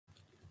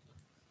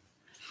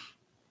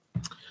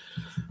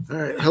All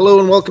right. Hello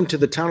and welcome to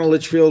the Town of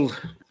Litchfield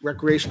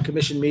Recreation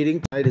Commission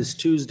meeting. Tonight is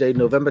Tuesday,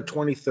 November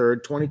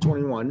 23rd,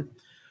 2021.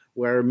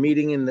 We're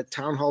meeting in the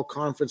Town Hall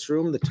Conference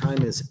Room. The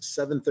time is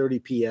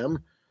 7:30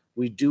 p.m.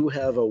 We do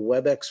have a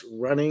WebEx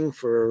running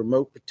for a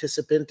remote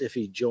participant if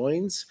he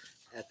joins.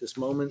 At this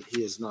moment,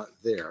 he is not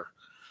there.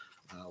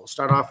 We'll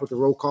start off with a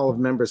roll call of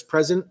members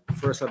present.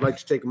 First, I'd like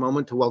to take a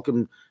moment to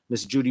welcome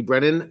Ms. Judy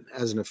Brennan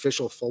as an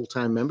official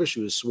full-time member.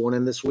 She was sworn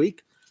in this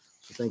week.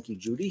 So thank you,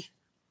 Judy.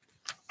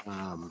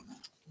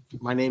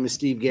 My name is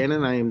Steve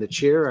Gannon. I am the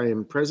chair. I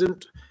am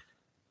present.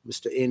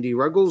 Mr. Andy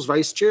Ruggles,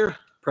 vice chair.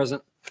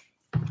 Present.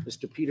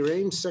 Mr. Peter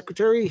Ames,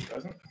 secretary.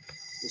 Present.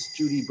 Ms.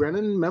 Judy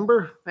Brennan,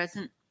 member.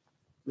 Present.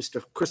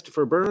 Mr.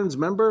 Christopher Burns,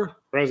 member.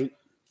 Present.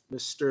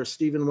 Mr.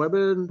 Stephen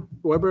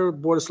Weber,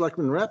 Board of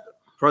Selectmen rep.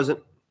 Present.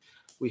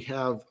 We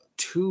have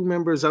two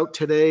members out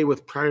today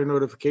with prior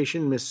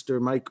notification, Mr.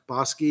 Mike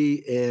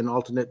Bosky and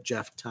alternate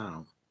Jeff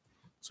Town.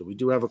 So we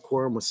do have a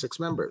quorum with 6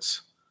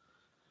 members.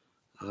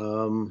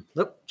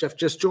 Nope, Jeff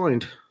just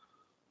joined.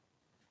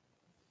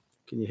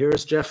 Can you hear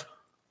us, Jeff?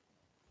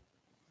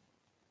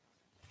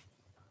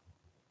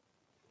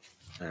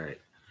 All right.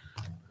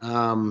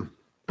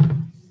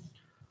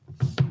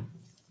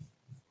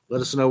 Let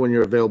us know when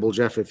you're available,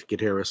 Jeff, if you could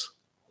hear us.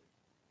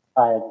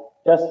 I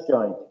just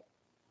joined.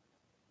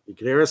 You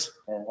can hear us?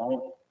 And I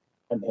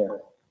am here.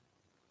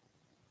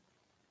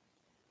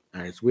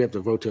 All right, so we have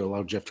to vote to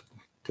allow Jeff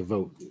to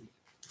vote.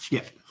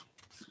 Yeah.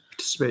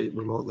 Participate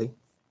remotely.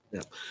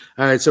 Yeah.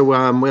 All right, so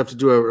we have to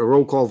do a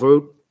roll call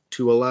vote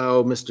to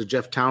allow Mr.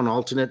 Jeff Town,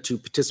 alternate, to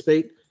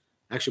participate.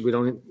 Actually, we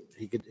don't.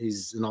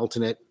 He's an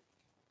alternate.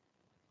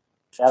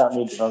 I don't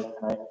need to vote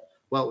tonight.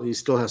 Well, he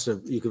still has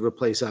to. You could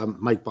replace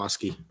Mike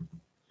Bosky.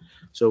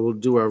 So we'll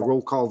do a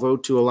roll call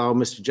vote to allow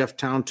Mr. Jeff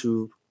Town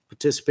to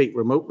participate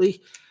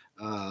remotely.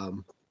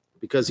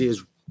 Because he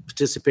is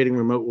participating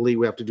remotely,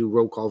 we have to do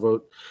roll call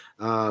vote.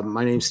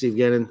 My name's Steve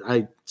Gannon.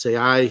 I say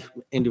aye.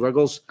 Andy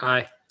Ruggles.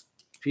 Aye.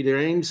 Peter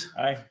Ames.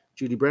 Aye.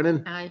 Judy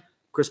Brennan. Aye.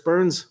 Chris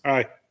Burns.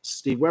 Aye.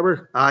 Steve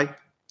Weber. Aye.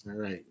 All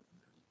right.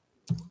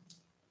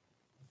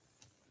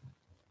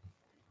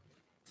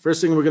 First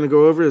thing we're going to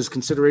go over is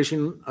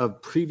consideration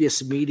of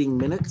previous meeting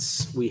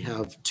minutes. We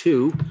have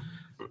 2.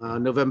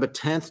 November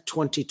 10th,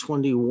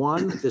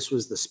 2021. This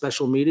was the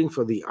special meeting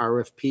for the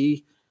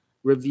RFP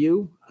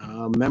review.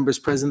 Members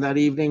present that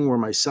evening were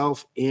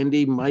myself,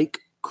 Andy,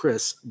 Mike,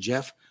 Chris,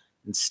 Jeff,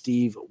 and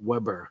Steve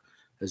Weber.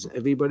 Has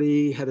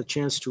everybody had a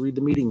chance to read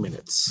the meeting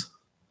minutes?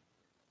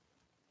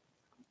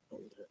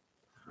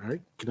 All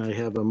right. Can I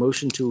have a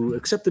motion to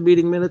accept the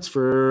meeting minutes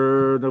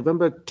for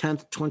November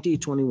 10th,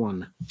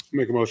 2021?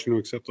 Make a motion to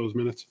accept those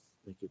minutes.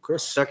 Thank you,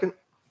 Chris. Second.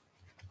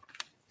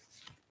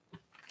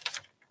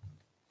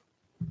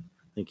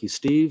 Thank you,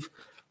 Steve.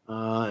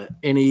 I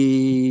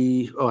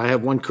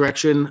have one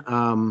correction.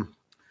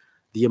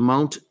 The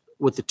amount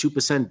with the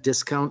 2%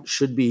 discount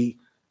should be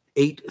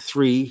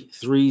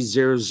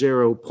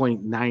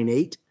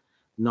 83300.98,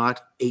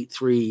 not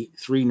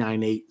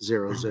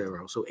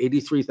 8339800. So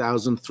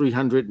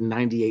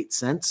 83,398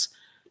 cents,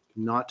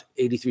 not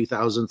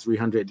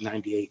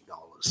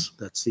 $83,398.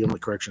 That's the only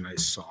correction I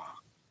saw.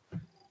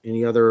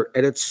 Any other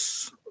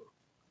edits,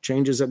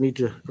 changes that need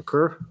to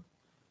occur?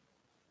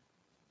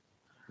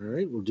 All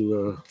right, we'll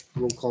do a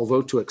roll call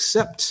vote to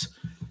accept.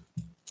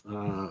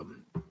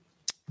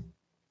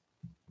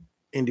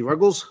 Andy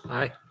Ruggles.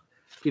 Aye.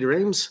 Peter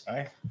Ames.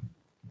 Aye.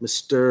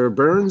 Mr.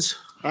 Burns.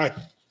 Aye.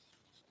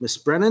 Miss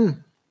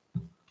Brennan.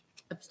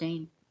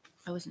 Abstain.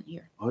 I wasn't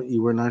here. Oh,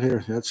 you were not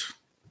here.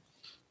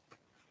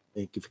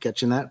 Thank you for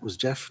catching that. It was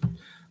Jeff.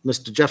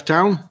 Mr. Jeff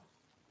Town.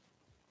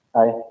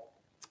 Aye.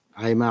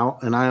 I'm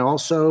out, and I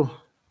also.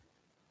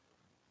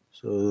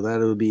 So that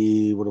would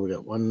be, what do we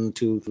got? 1,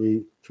 2,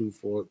 3, 2,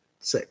 4,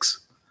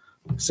 6.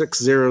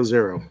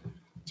 600.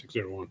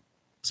 601.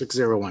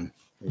 601.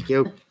 Thank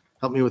you.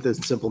 Help me with this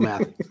simple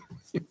math.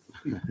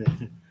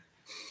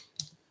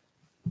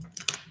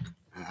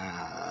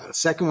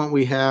 Second one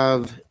we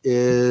have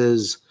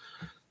is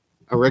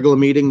a regular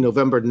meeting,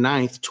 November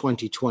 9th,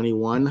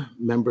 2021.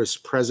 Members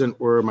present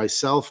were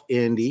myself,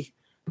 Andy,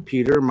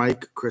 Peter,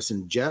 Mike, Chris,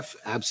 and Jeff.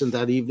 Absent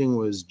that evening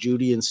was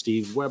Judy and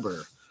Steve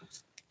Weber.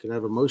 Can I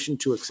have a motion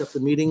to accept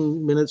the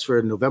meeting minutes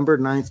for November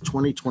 9th,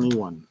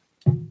 2021?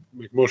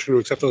 Make a motion to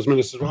accept those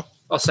minutes as well.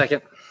 I'll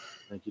second.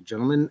 Thank you,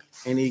 gentlemen.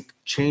 Any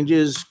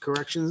changes,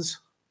 corrections?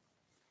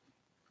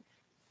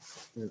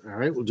 All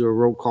right, we'll do a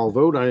roll call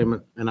vote. I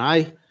am an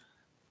aye.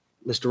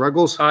 Mr.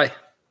 Ruggles? Aye.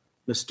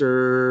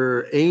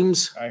 Mr.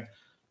 Ames? Aye.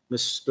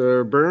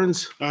 Mr.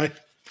 Burns? Aye.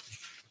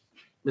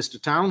 Mr.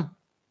 Town?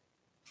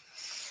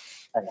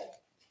 Aye.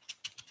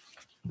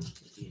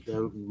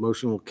 The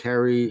motion will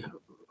carry.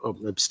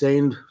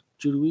 Abstained.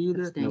 Judy, were you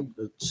there? Abstain. No,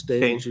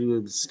 abstain. Judy will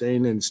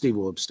abstain, and Steve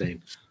will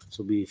abstain.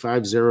 So it'll be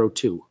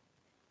 502.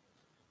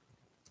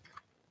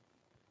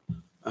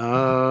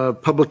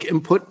 Public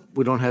input.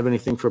 We don't have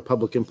anything for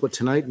public input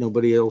tonight.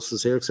 Nobody else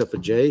is here except for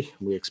Jay.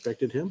 We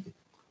expected him.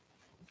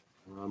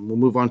 We'll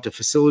move on to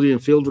facility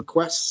and field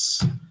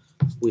requests.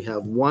 We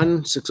have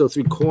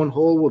 603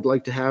 Cornhole would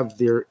like to have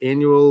their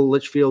annual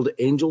Litchfield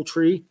Angel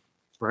Tree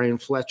Brian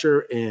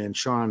Fletcher and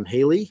Sean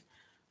Haley.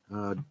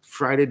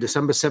 Friday,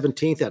 December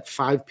 17th at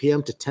 5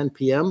 p.m. to 10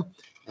 p.m.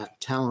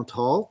 at Talent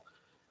Hall.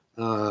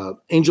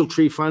 Angel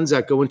Tree funds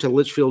that go into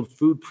Litchfield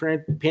Food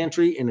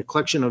Pantry and a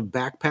collection of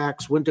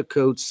backpacks, winter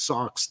coats,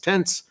 socks,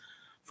 tents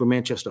for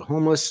Manchester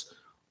homeless,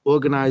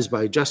 organized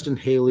by Justin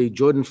Haley,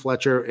 Jordan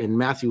Fletcher, and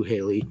Matthew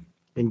Haley,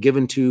 and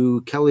given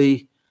to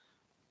Kelly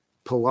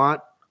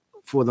Palat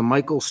for the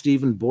Michael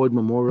Stephen Boyd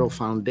Memorial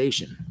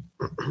Foundation.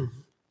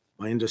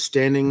 My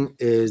understanding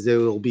is they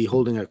will be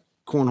holding a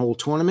cornhole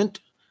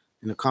tournament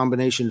and a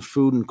combination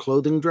food and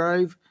clothing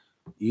drive.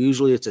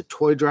 Usually it's a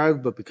toy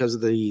drive, but because of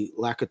the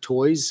lack of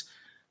toys,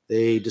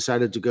 they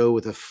decided to go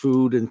with a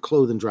food and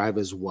clothing drive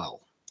as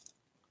well.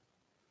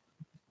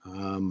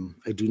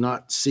 I do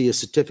not see a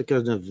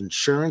certificate of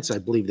insurance. I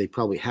believe they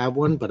probably have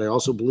one, but I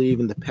also believe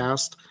in the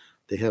past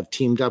they have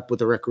teamed up with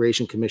the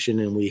Recreation Commission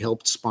and we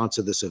helped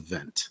sponsor this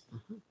event.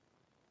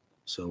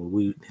 So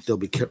they'll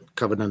be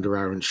covered under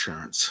our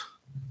insurance.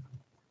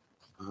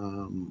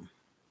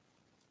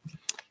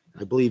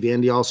 I believe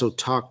Andy also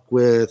talked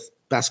with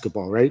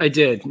basketball, right? I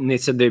did, and they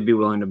said they'd be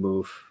willing to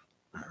move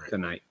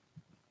tonight.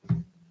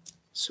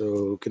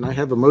 So can I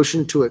have a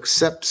motion to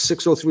accept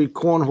 603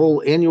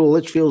 Cornhole Annual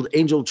Litchfield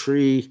Angel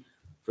Tree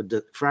for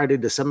Friday,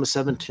 December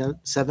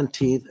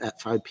 17th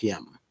at 5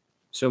 p.m.?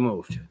 So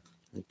moved.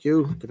 Thank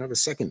you. Can I have a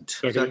second?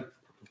 Second.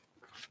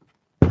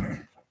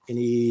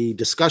 Any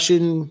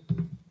discussion?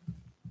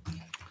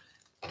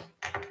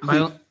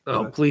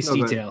 Police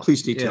detail.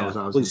 Police detail. Yeah. is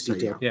what I was Police gonna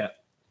say, detail. Yeah,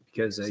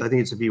 because yeah. So I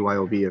think it's a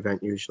BYOB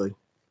event usually.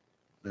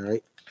 All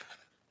right.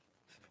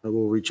 I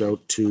will reach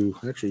out to,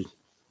 actually, do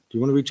you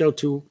want to reach out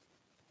to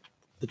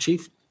the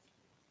chief?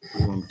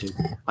 Or you want me to?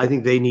 I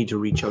think they need to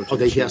reach out to Oh,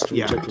 they the has chief, to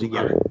yeah, reach out to to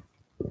them.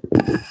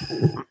 get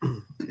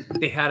it.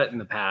 they had it in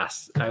the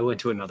past. I went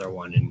to another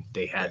one, and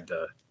they had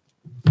the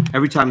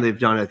Every time they've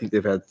done it, I think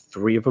they've had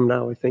 3 of them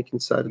now, I think,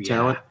 inside of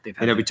talent. They've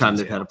had And every the time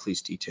they've detail. had a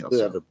police detail. They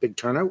So. have a big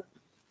turnout?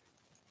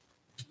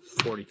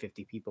 40,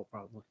 50 people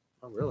probably.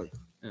 Oh, really?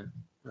 Yeah.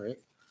 All right.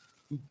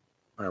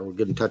 All right, we'll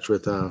get in touch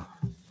with the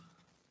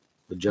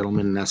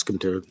gentleman and ask him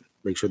to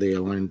make sure they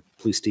align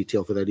police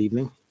detail for that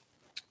evening.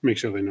 Make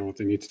sure they know what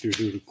they need to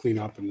do to clean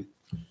up and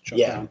shut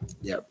Yeah. down.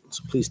 Yeah,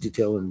 so police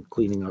detail and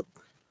cleaning up.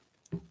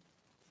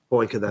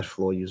 Boy, could that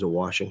floor use a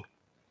washing.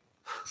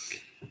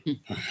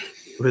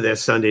 With that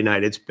Sunday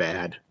night, it's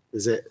bad.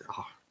 Is it?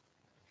 Oh.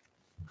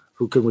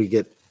 Who can we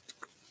get?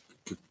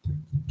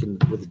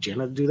 Would the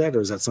janitor do that,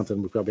 or is that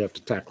something we probably have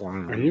to tackle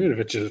on? Or even if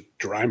it's just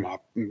dry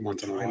mop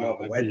once in a while.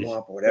 that'd be-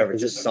 or whatever,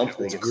 just something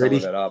to get some Gritty.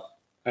 of it up.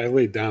 I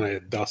laid down, I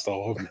had dust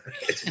all over me.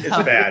 It's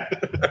bad.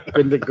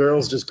 Couldn't the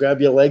girls just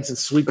grab your legs and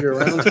sweep you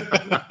around?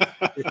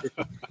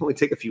 Only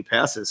take a few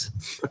passes.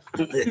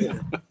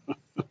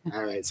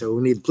 All right, so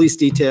we need police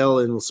detail,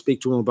 and we'll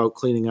speak to them about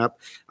cleaning up.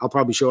 I'll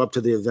probably show up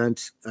to the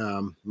event.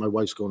 My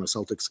wife's going to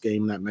Celtics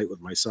game that night with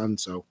my son,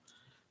 so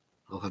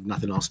I'll have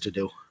nothing else to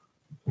do.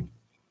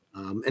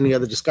 Any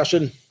other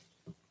discussion?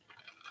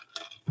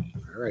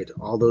 All right,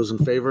 all those in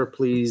favor,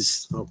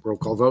 please, roll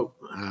call vote.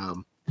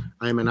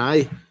 I am an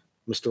aye.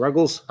 Mr.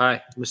 Ruggles,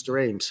 Hi. Mr.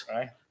 Ames,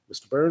 Aye.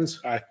 Mr. Burns,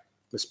 Aye.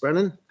 Ms.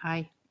 Brennan,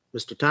 Aye.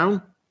 Mr.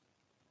 Town,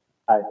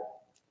 Aye.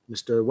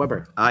 Mr.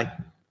 Weber. Aye.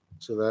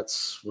 So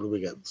that's, what do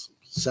we get?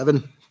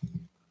 7?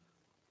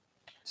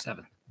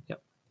 7.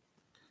 Yep.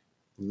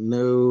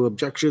 No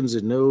objections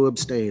and no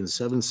abstains.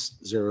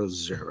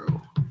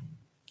 7-0-0.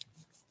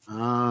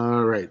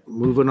 All right,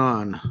 moving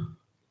on.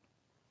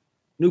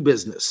 New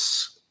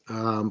business.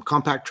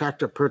 Compact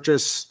tractor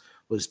purchase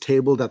was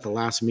tabled at the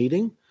last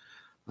meeting.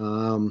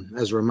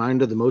 As a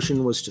reminder, the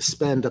motion was to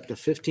spend up to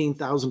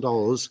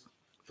 $15,000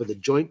 for the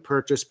joint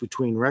purchase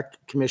between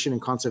Rec Commission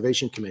and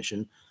Conservation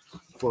Commission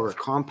for a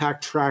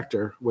compact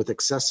tractor with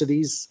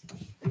accessories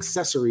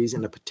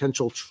and a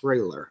potential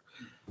trailer.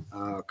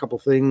 A couple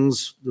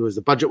things. There was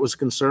the budget was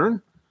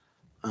concerned,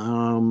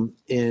 and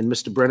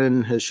Mr.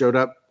 Brennan has showed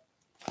up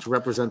to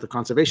represent the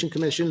Conservation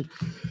Commission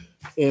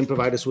and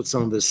provide us with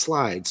some of his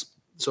slides.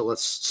 So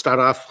let's start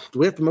off. Do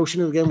we have the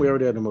motion again? We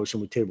already had a motion.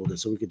 We tabled it,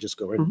 so we could just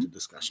go right into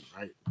discussion,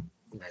 right?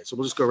 Okay, so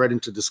we'll just go right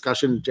into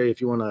discussion. Jay, if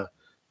you want to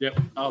Yep,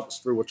 I'll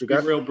through what you be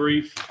got. real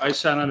brief. I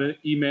sent out an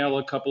email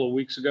a couple of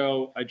weeks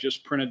ago. I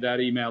just printed that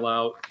email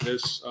out.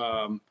 This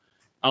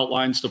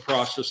outlines the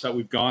process that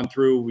we've gone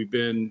through. We've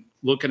been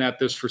looking at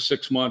this for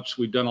 6 months.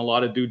 We've done a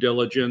lot of due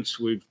diligence.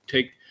 We've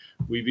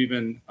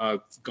even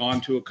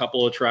gone to a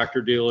couple of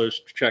tractor dealers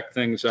to check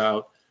things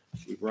out.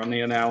 We've run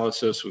the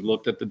analysis. We've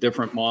looked at the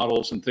different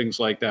models and things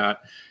like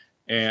that,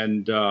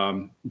 and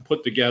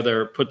put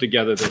together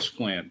this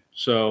plan.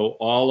 So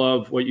all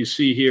of what you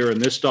see here in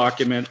this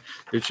document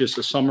is just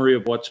a summary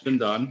of what's been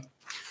done.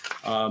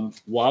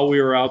 While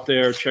we were out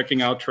there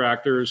checking out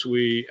tractors,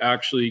 we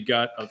actually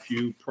got a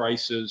few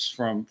prices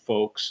from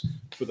folks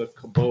for the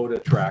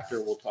Kubota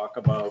tractor. We'll talk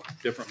about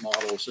different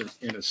models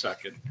in a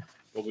second,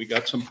 but we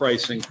got some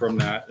pricing from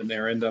that, and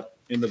they're end up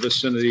in the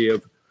vicinity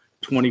of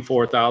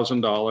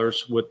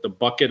 $24,000 with the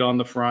bucket on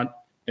the front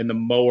and the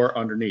mower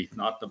underneath,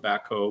 not the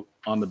backhoe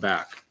on the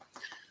back.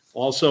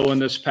 Also in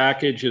this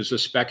package is a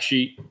spec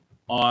sheet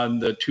on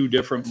the two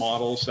different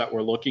models that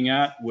we're looking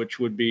at, which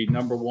would be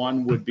number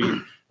one would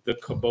be the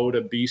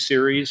Kubota B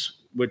series,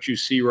 which you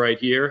see right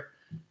here.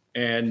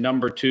 And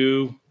number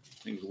two,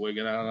 things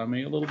wigging out on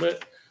me a little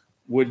bit,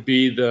 would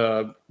be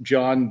the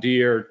John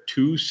Deere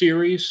 2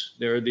 series.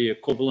 They're the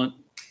equivalent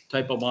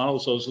type of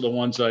models. Those are the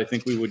ones that I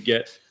think we would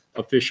get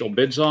official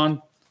bids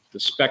on. The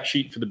spec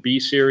sheet for the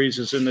B series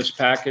is in this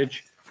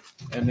package.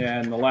 And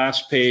then the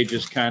last page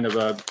is kind of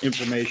a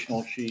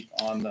informational sheet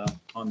on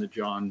the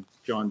John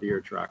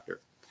Deere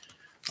tractor.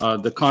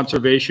 The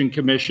Conservation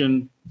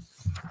Commission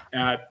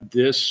at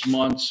this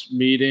month's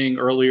meeting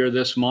earlier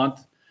this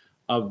month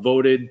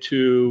voted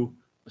to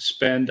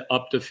spend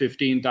up to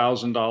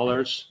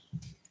 $15,000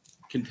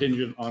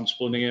 contingent on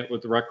splitting it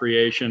with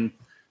recreation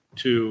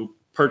to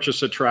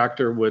purchase a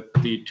tractor with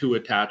the two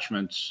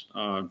attachments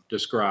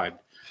described.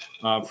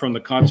 From the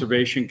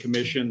Conservation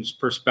Commission's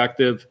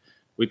perspective,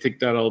 we think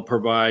that'll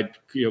provide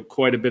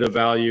quite a bit of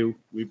value.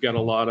 We've got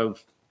a lot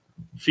of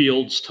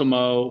fields to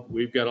mow.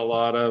 We've got a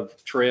lot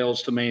of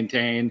trails to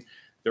maintain.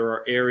 There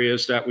are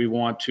areas that we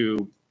want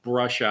to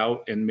brush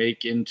out and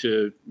make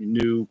into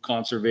new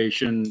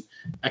conservation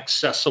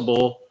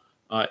accessible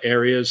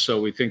areas.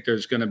 So we think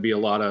there's going to be a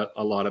lot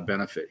of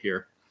benefit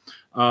here.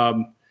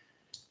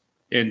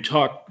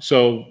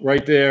 So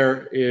right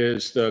there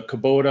is the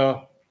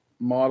Kubota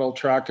model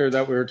tractor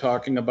that we were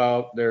talking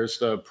about. There's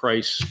the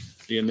price,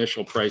 the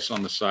initial price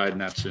on the side,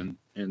 and that's in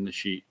the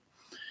sheet.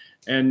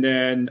 And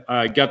then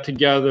I got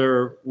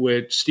together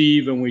with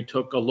Steve and we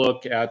took a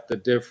look at the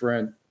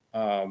different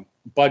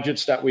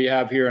budgets that we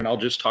have here, and I'll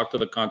just talk to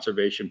the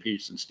conservation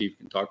piece and Steve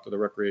can talk to the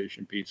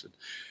recreation piece.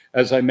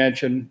 As I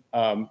mentioned,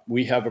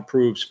 we have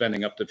approved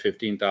spending up to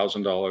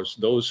 $15,000.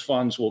 Those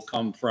funds will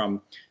come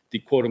from the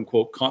quote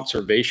unquote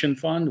conservation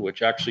fund,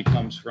 which actually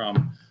comes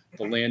from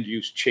the land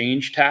use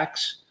change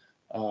tax.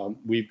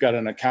 We've got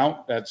an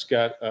account that's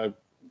got a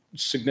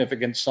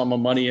significant sum of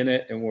money in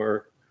it, and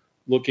we're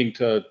looking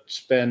to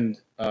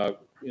spend,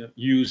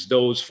 use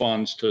those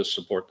funds to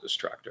support this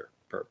tractor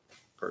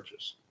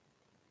purchase.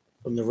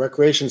 From the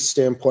recreation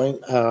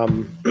standpoint,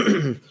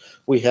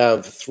 we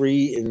have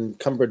 3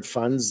 encumbered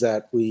funds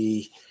that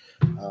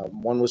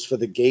one was for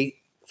the gate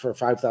for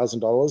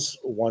 $5,000.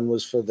 One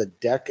was for the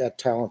deck at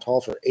Talent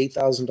Hall for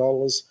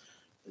 $8,000.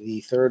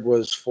 The third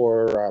was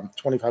for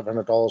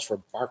 $2,500 for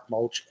bark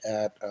mulch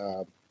at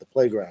the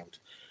playground.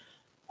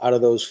 Out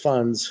of those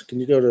funds, can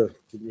you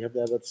have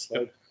that up slide?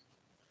 Yep.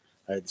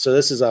 All right, so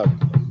this is a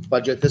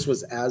budget. This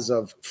was as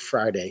of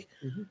Friday.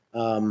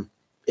 Mm-hmm.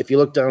 If you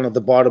look down at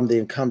the bottom, the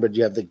encumbered,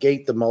 you have the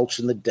gate, the mulch,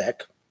 and the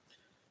deck.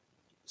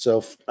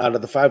 So out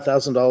of the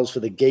 $5,000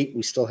 for the gate,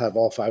 we still have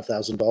all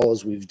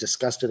 $5,000. We've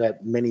discussed it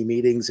at many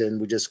meetings, and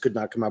we just could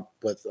not come up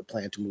with a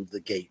plan to move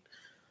the gate.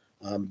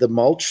 The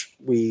mulch,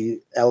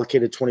 we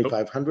allocated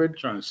 $2,500.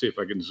 Trying to see if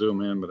I can zoom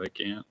in, but I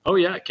can't. Oh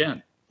yeah, I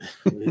can.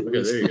 Okay,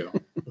 there you go.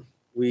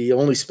 We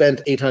only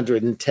spent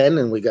 $810,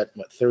 and we got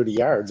 30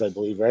 yards, I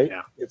believe, right?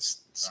 Yeah.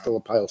 It's still a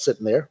pile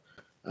sitting there.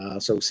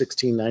 So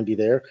 $1,690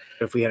 there.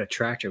 If we had a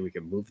tractor, we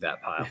could move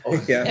that pile. Oh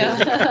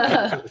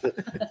yeah.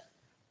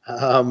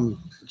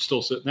 It's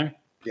still sitting there.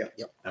 Yeah.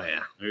 Oh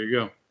yeah. There you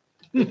go.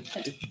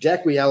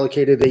 Deck, we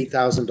allocated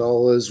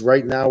 $8,000.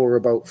 Right now, we're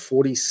about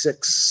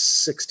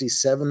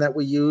 $4,667 that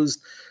we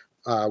used.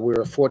 We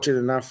were fortunate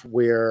enough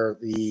where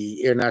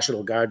the Air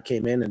National Guard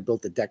came in and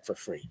built the deck for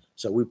free.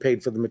 So we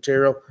paid for the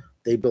material.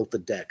 They built the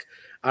deck.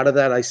 Out of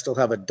that, I still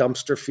have a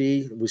dumpster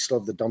fee. We still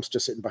have the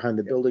dumpster sitting behind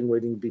the building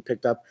waiting to be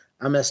picked up.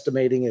 I'm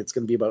estimating it's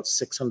going to be about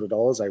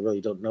 $600. I really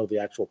don't know the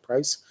actual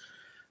price.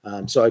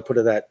 So I put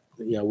it at,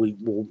 we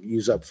will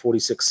use up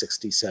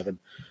 $4,667.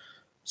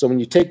 So when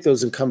you take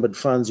those encumbered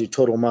funds, you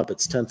total them up,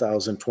 it's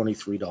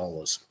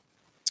 $10,023.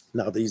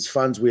 Now, these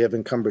funds we have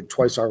encumbered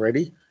twice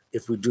already.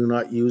 If we do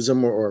not use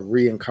them or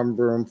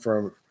re-encumber them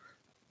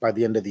by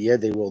the end of the year,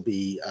 they will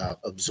be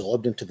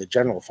absorbed into the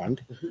general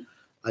fund. Mm-hmm.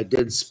 I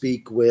did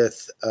speak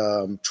with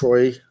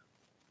Troy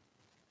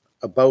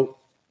about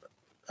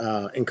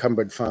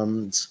encumbered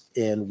funds,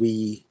 and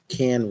we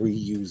can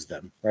reuse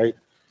them, right?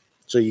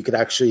 So you could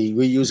actually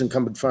reuse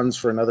encumbered funds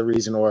for another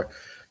reason, or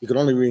you could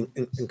only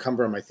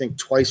encumber them, I think,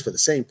 twice for the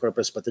same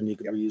purpose, but then you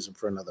could reuse them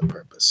for another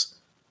purpose.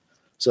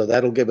 So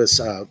that'll give us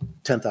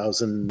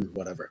 10,000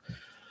 whatever.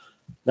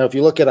 Now, if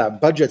you look at our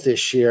budget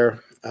this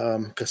year,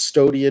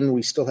 custodian,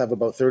 we still have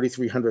about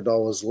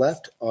 $3,300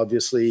 left.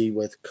 Obviously,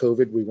 with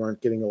COVID, we weren't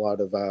getting a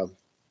lot of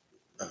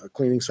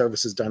cleaning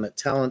services done at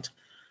Talent.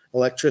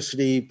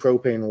 Electricity,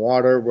 propane, and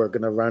water, we're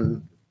going to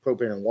run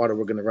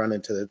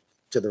into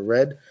the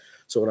red.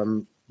 So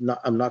I'm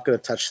not going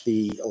to touch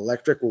the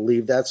electric. We'll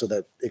leave that so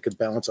that it could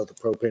balance out the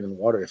propane and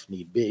water if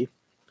need be.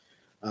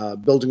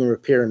 Building and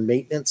repair and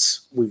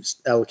maintenance, we've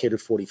allocated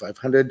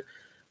 $4,500,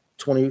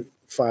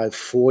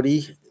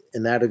 $2,540,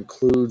 and that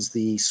includes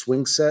the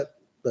swing set,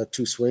 the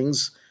 2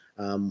 swings.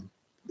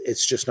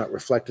 It's just not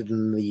reflected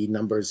in the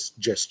numbers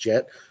just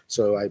yet.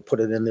 So I put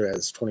it in there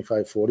as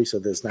 $2,540. So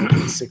there's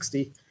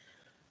 $1,960.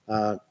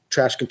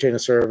 Trash container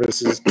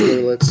services,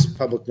 toilets,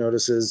 public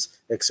notices,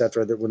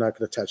 etc. That we're not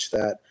going to touch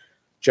that.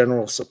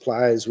 General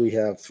supplies, we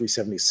have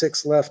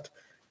 $376 left.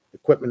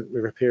 Equipment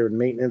repair and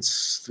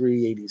maintenance,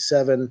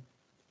 387.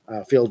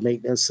 Field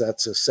maintenance,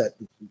 that's a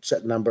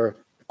set number.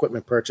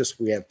 Equipment purchase,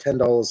 we have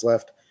 $10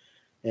 left.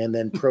 And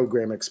then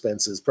program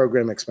expenses.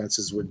 Program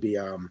expenses would be,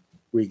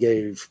 we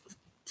gave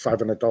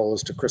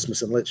 $500 to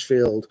Christmas in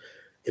Litchfield.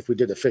 If we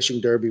did a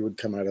fishing derby, it would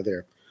come out of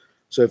there.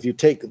 So if you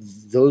take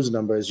those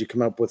numbers, you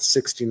come up with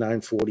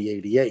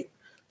 69,40,88.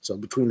 So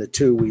between the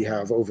two, we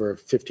have over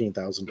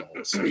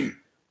 $15,000.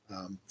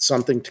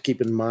 Something to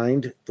keep in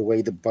mind, the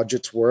way the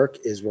budgets work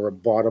is we're a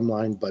bottom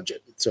line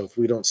budget. So if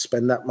we don't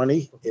spend that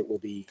money, it will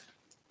be,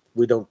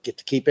 we don't get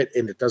to keep it,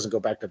 and it doesn't go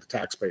back to the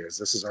taxpayers.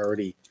 This is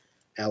already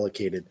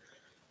allocated.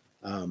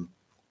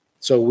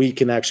 So we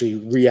can actually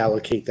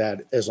reallocate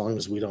that as long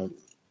as we don't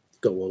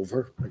go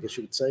over, I guess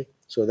you would say.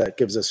 So that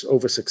gives us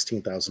over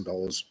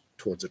 $16,000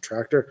 towards a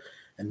tractor,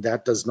 and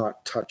that does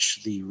not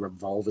touch the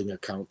revolving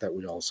account that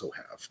we also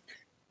have.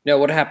 Now,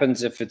 what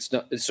happens if it's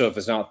not? So if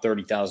it's not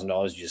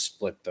 $30,000, you just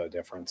split the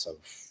difference of,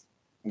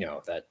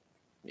 that.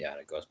 Yeah,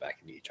 it goes back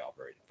into each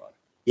operating fund.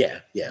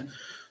 Yeah.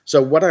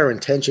 So what our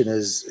intention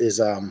is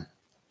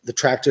the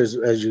tractors,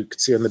 as you can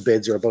see on the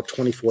bids, are about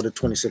 $24,000 to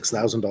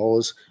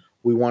 $26,000.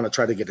 We want to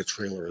try to get a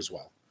trailer as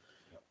well,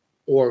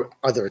 or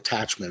other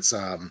attachments.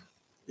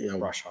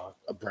 Brush hog.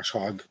 A brush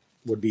hog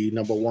would be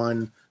number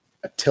one.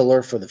 A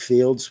tiller for the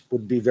fields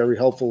would be very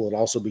helpful. It'd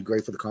also be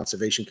great for the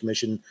Conservation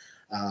Commission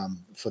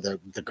for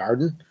the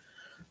garden.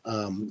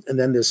 And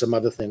then there's some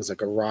other things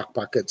like a rock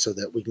bucket so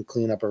that we can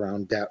clean up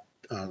around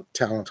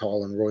Talent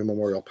Hall and Roy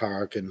Memorial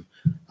Park. And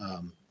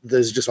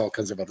there's just all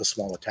kinds of other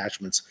small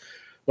attachments.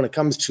 When it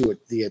comes to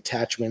the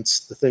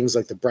attachments, the things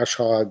like the brush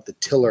hog, the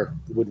tiller,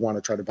 we would want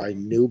to try to buy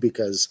new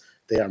because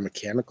they are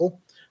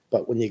mechanical.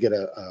 But when you get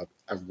a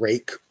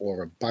rake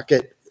or a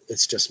bucket,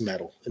 it's just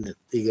metal, and it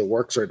either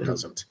works or it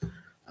doesn't.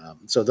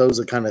 So those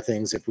are kind of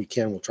things, if we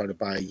can, we'll try to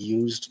buy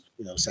used,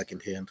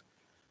 secondhand.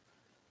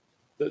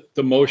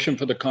 The motion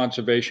for the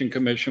Conservation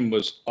Commission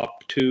was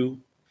up to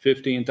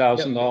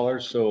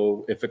 $15,000.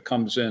 So if it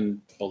comes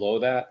in below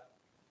that,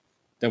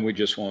 then we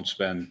just won't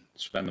spend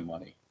the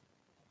money.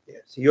 Yeah.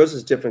 So yours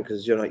is different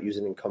because you're not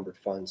using encumbered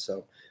funds.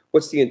 So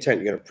what's the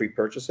intent? You're going to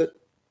pre-purchase it?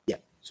 Yeah.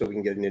 So we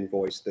can get an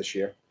invoice this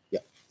year? Yeah.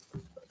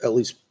 At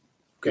least.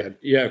 Go ahead.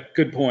 Yeah,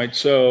 good point.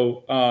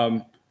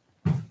 So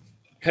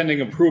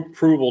pending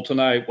approval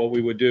tonight, what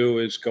we would do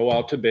is go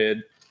out to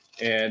bid,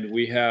 and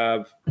we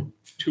have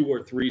 2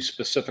 or 3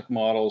 specific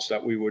models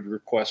that we would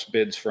request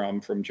bids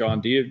from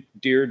John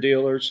Deere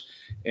dealers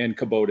and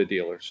Kubota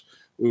dealers.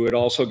 We would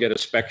also get a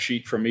spec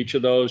sheet from each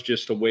of those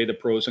just to weigh the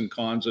pros and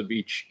cons of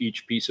each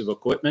piece of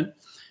equipment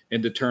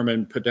and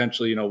determine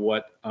potentially,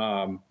 what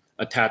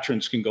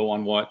attachments can go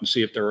on what, and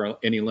see if there are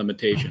any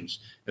limitations.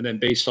 And then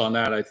based on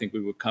that, I think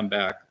we would come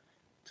back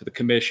to the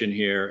commission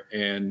here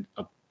and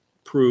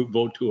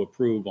vote to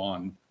approve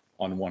on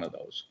one of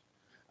those.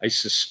 I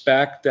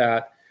suspect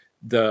that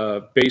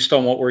based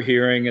on what we're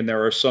hearing, and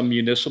there are some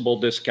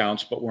municipal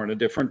discounts, but we're in a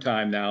different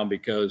time now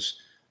because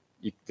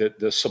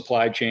the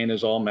supply chain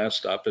is all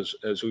messed up,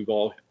 as we've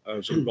all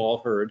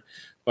heard.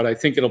 But I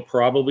think it'll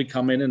probably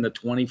come in the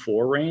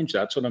 24 range.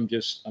 That's what I'm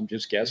just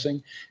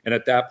guessing. And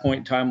at that point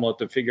in time, we'll have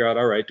to figure out,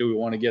 all right, do we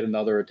want to get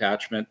another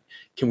attachment?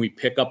 Can we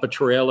pick up a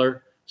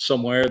trailer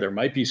somewhere? There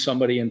might be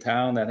somebody in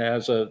town that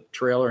has a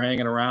trailer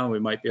hanging around. We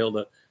might be able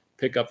to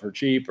pick up for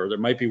cheap, or there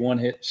might be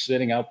one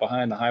sitting out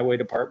behind the highway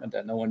department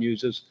that no one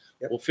uses.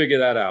 Yep. We'll figure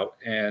that out.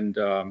 And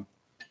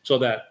so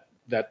that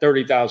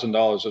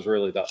 $30,000 is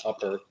really the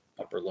upper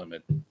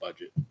limit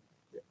budget.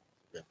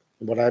 Yeah.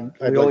 What I'd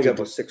we only got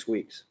about 6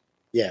 weeks.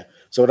 Yeah.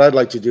 So what I'd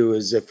like to do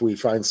is, if we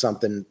find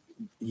something,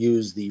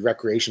 use the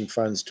recreation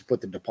funds to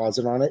put the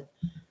deposit on it.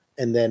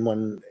 And then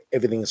when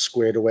everything is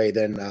squared away,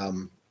 then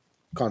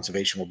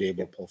Conservation will be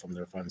able to pull from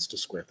their funds to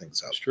square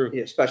things out. That's true.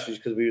 Yeah, especially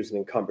because we're using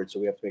encumbered, so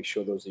we have to make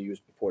sure those are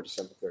used before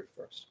December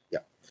 31st. Yeah.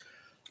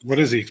 What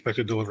is the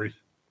expected delivery?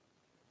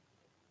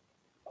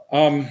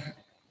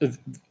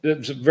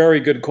 It's a very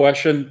good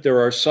question.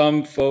 There are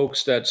some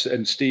folks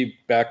and Steve,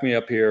 back me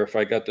up here if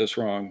I got this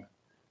wrong.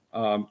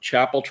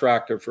 Chapel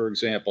Tractor, for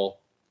example,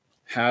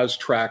 has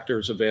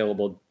tractors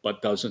available,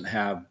 but doesn't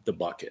have the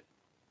bucket.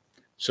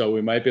 So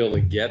we might be able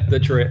to get the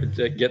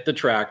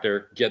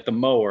tractor, get the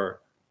mower,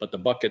 but the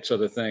buckets are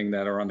the thing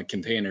that are on the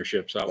container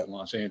ships out in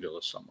Los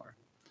Angeles somewhere.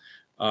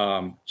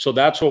 So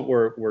that's what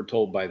we're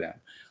told by them.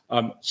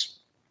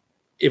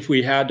 If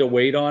we had to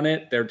wait on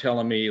it, they're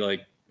telling me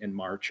like in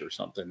March or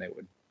something, they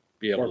would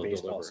be able to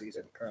deliver.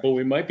 Season, but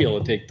we might be able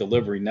to take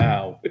delivery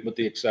now, with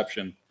the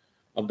exception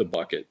of the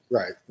bucket.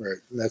 Right.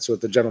 And that's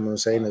what the gentleman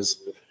was saying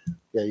is,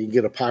 yeah, you can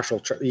get a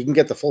partial, you can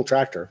get the full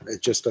tractor.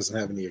 It just doesn't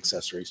have any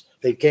accessories.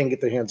 They can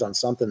get their hands on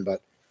something,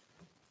 but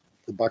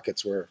the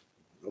buckets were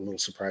a little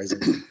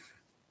surprising.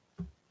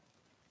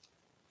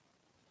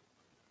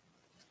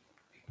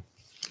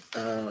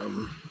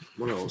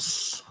 What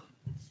else?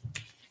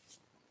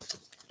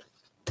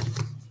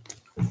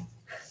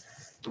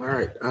 All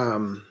right.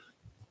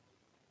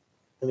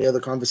 Any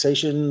other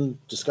conversation,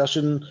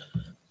 discussion?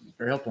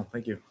 Very helpful.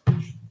 Thank you.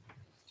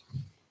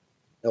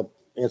 Help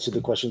answer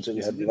the questions that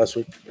you had last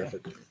week.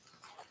 Perfect.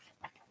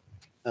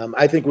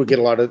 I think we get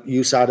a lot of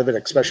use out of it,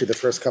 especially the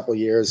first couple of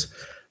years.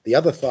 The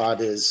other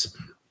thought is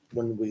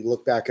when we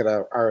look back at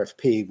our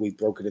RFP, we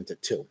broke it into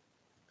two.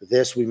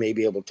 This, we may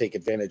be able to take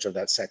advantage of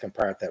that second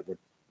part that would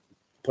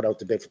put out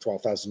the bid for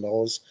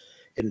 $12,000.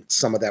 And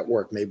some of that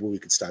work, maybe we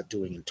could start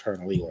doing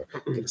internally or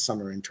get a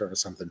summer intern or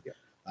something.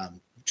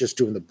 Just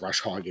doing the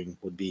brush hogging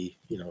would be,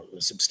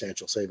 a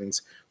substantial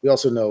savings. We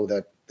also know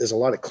that there's a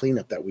lot of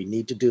cleanup that we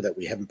need to do that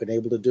we haven't been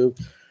able to do.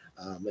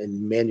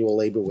 And manual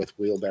labor with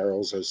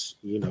wheelbarrows, as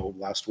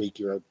last week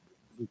you were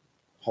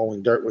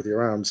hauling dirt with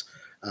your arms.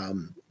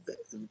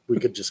 We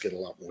could just get a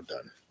lot more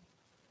done.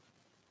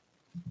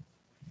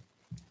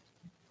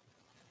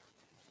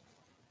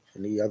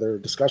 Any other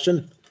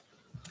discussion?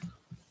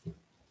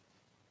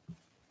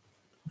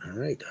 All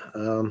right.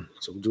 So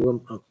we'll do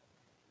them. Oh.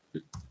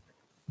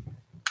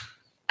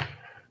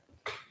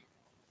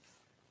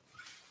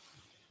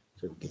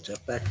 So we get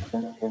Jeff back.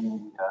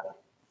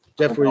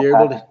 Jeff, were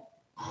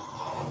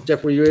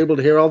you able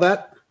to hear all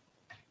that?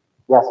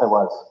 Yes, I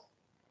was.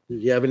 Do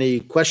you have any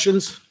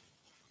questions?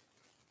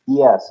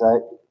 Yes,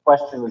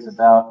 question was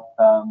about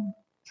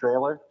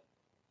trailer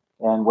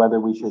and whether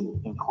we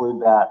should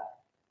include that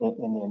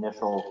in the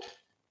initial,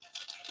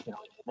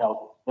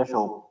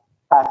 initial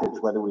package,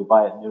 whether we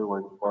buy it new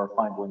or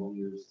find one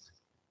used.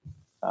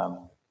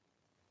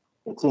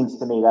 It seems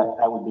to me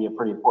that would be a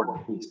pretty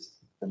important piece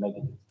to make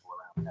it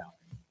around now.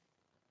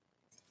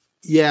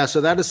 Yeah,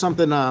 so that is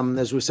something,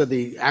 as we said,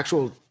 the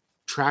actual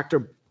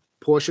tractor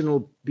portion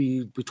will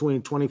be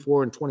between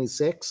 24 and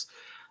 26.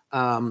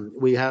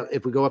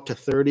 If we go up to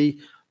 30,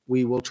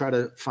 we will try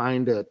to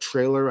find a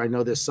trailer. I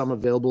know there's some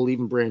available,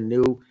 even brand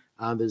new.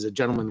 There's a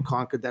gentleman in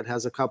Concord that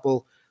has a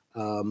couple,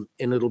 and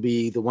it'll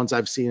be, the ones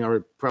I've seen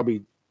are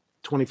probably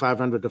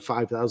 $2,500 to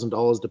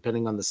 $5,000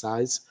 depending on the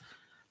size.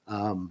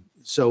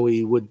 So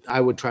I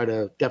would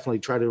definitely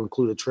try to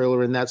include a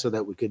trailer in that so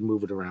that we could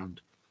move it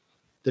around.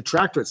 The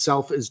tractor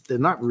itself they're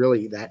not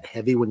really that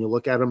heavy when you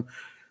look at them.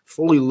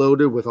 Fully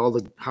loaded with all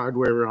the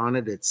hardware on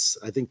it, it's,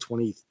 I think,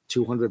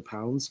 2,200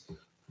 pounds.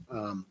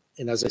 And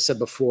as I said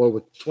before,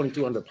 with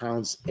 2,200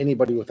 pounds,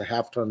 anybody with a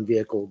half-ton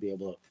vehicle will be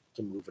able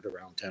to move it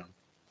around town.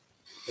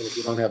 And if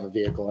you don't have a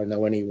vehicle, I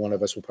know any one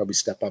of us will probably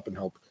step up and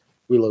help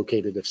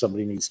relocate it if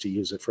somebody needs to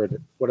use it for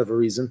whatever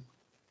reason.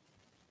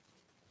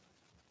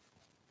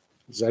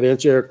 Does that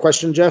answer your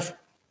question, Jeff?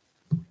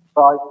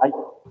 Well,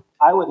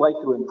 I would like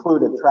to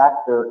include a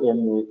tractor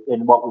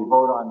in what we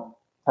vote on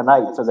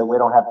tonight so that we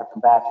don't have to come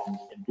back and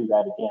do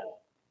that again.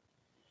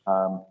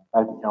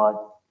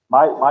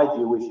 My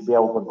view, we should be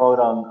able to vote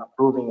on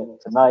approving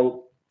it tonight,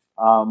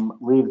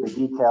 leave the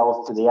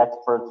details to the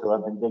experts who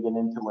have been digging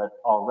into it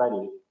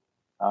already.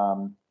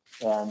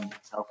 And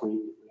if we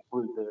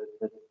include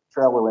the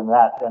trailer in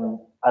that, then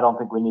I don't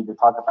think we need to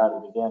talk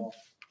about it again.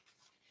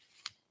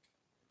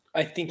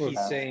 I think he's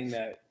saying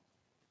that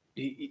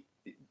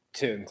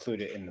to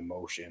include it in the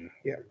motion.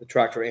 Yeah, the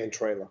tractor and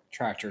trailer.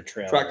 Tractor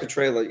trailer. Tractor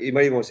trailer. You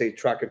might even want to say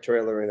tractor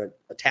trailer and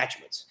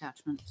attachments.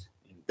 Attachments.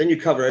 Then you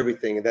cover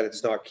everything, and then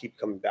it's not keep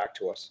coming back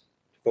to us.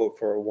 Vote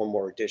for one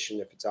more addition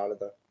if it's out of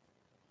the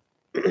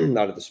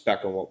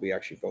spec on what we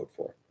actually vote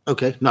for.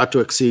 Okay, not to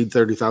exceed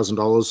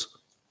 $30,000.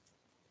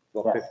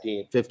 Well, Yeah.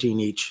 15. 15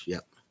 each.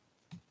 Yep.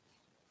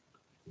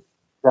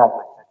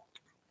 Exactly.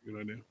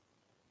 Good idea.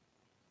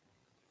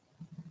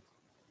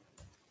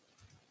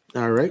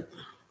 All right.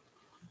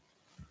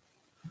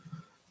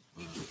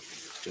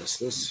 Just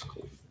this.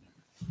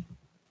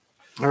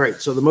 All right.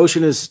 So the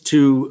motion is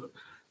to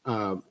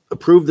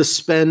approve the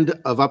spend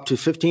of up to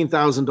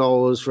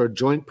 $15,000 for a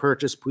joint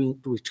purchase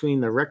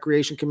between the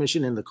Recreation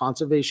Commission and the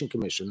Conservation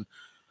Commission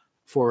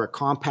for a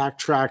compact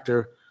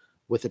tractor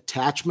with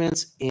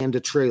attachments and a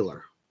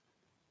trailer.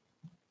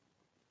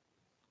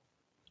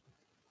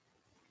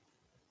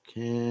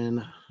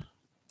 I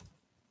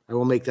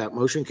will make that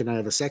motion. Can I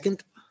have a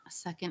second? A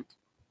second.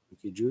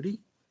 Thank you,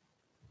 Judy.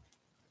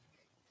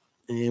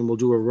 And we'll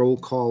do a roll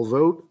call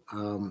vote.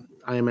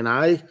 I am an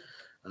aye.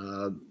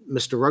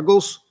 Mr.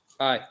 Ruggles?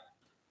 Aye.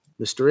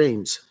 Mr.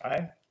 Ames?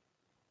 Aye.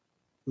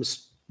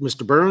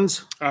 Mr.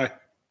 Burns? Aye.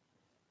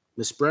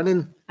 Ms.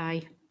 Brennan?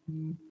 Aye.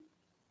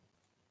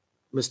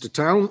 Mr.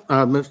 Town?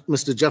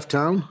 Mr. Jeff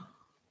Town?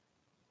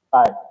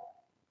 Aye.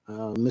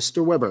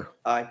 Mr. Weber?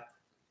 Aye.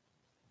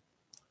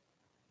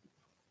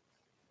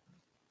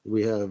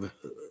 We have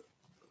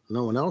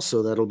no one else,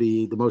 so that'll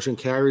be, the motion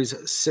carries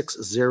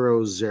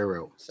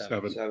 6-0-0.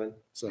 Seven. 7.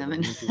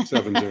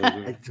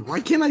 7-0. Why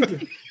can't I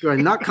do I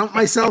not count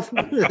myself?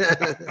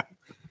 The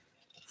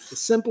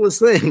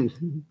simplest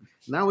thing.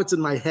 Now it's in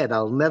my head.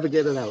 I'll never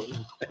get it out.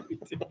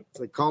 It's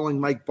like calling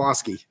Mike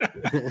Bosky.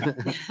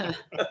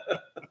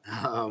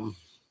 All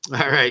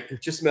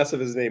right. Just mess up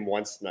his name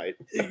once tonight.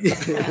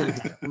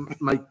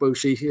 Mike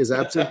Boshi is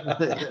absent.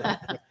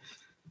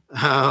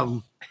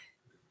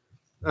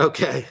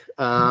 Okay.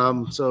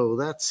 So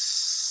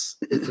that's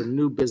it for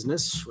new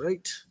business,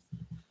 right?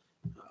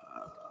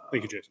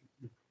 Thank you, Jason.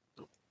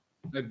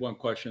 I had one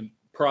question.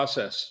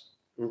 Process.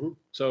 Mhm.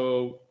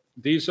 So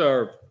these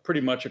are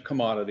pretty much a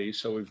commodity.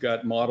 So we've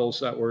got models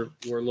that we're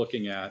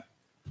looking at.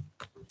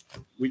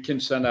 we can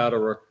send out a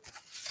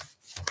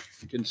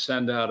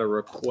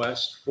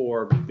request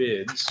for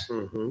bids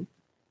Mhm.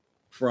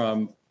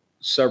 from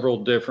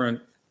several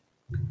different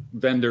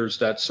vendors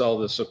that sell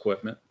this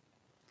equipment.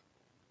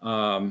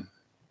 Then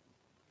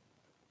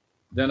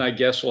I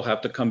guess we'll have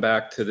to come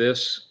back to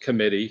this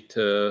committee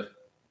to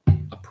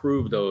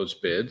approve those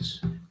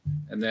bids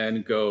and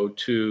then go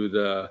to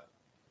the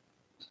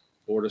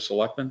Board of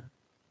Selectmen.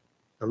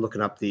 I'm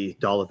looking up the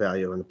dollar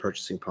value on the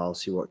purchasing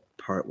policy, what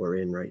part we're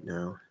in right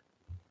now.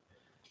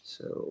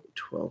 So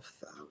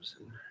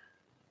 12,000.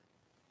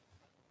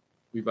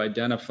 We've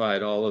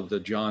identified all of the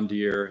John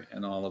Deere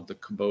and all of the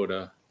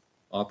Kubota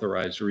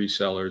authorized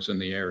resellers in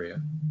the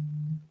area.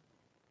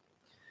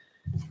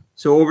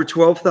 So over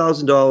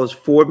 $12,000,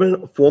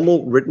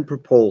 formal written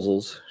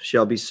proposals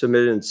shall be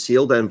submitted in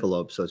sealed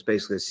envelopes. So it's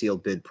basically a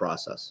sealed bid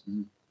process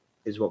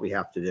is what we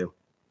have to do.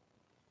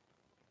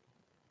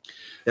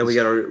 Then we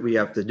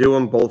have to do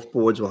them. Both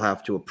boards will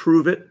have to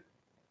approve it.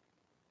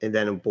 And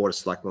then a Board of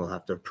Selectmen will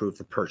have to approve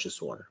the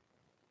purchase order.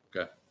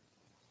 Okay.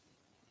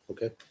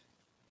 Okay.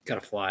 Gotta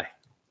fly.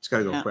 It's got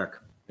to go Yeah. quick.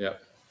 Yeah.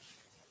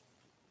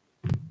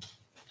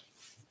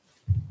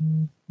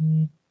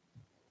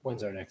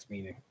 When's our next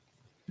meeting?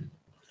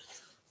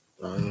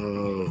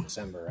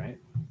 December, right?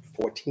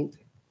 14th,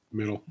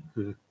 Middle.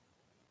 Yeah.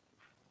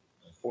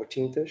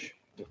 14th-ish.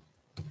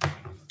 I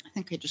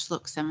think I just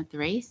looked 7th or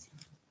 8th.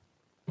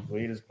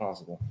 Late as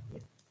possible.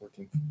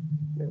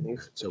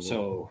 14th.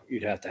 So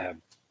you'd have to have,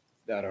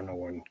 I don't know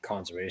when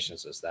conservation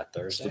is that It's the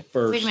Thursday?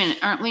 first. Wait a minute,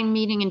 aren't we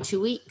meeting in 2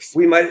 weeks?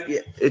 We might,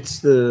 yeah, it's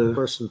the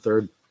First and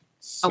third.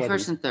 Oh,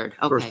 1st and 3rd.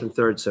 first Okay, and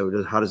third.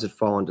 So how does it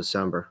fall in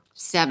December?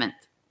 7th.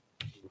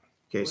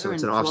 Okay, so We're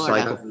it's in an off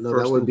Florida. cycle. No, that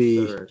first would and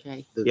be- third.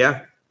 Jay.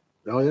 Yeah,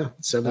 Oh, yeah.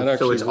 That Seventh.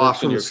 actually so it's works off in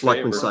from the your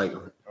selectman favor.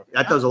 cycle.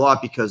 That does a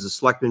lot because the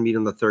selectmen meet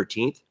on the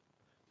 13th.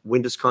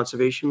 When does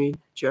conservation meet,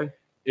 Jay?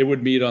 It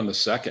would meet on the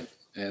 2nd,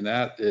 and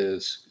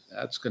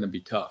that's going to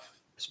be tough.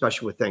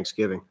 Especially with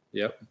Thanksgiving.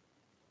 Yep.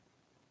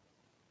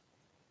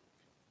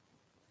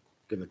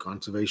 Can the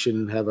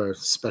conservation have a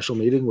special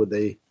meeting? Would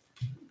they?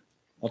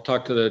 I'll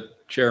talk to the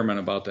chairman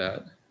about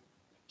that.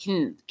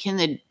 Can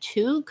the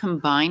two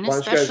combine a Why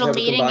don't you guys special have a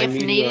meeting combined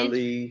if meeting on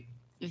needed?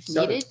 the If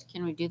 7th? needed,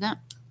 can we do that?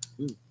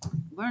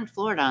 We're in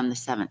Florida on the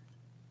 7th.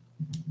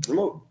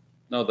 remote?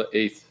 No, the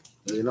 8th.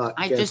 You're not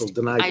I canceled, just,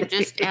 denied. I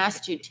just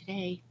asked you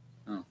today.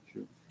 Oh,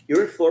 shoot.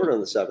 You're in Florida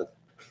on the 7th.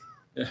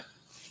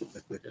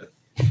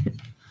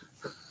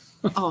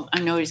 Oh, I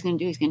know what he's gonna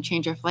do. He's gonna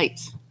change our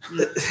flights.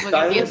 We're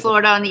gonna be in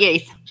Florida on the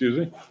 8th. Excuse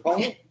me?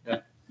 Colin? Yeah.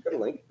 Got a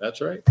link. That's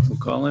right. We'll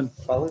call in.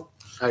 Colin? All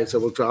right, so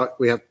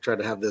we have to try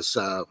to have this,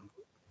 a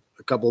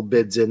couple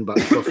bids in, but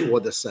before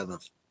the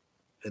 7th.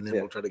 And then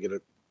Yeah. we'll try to get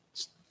a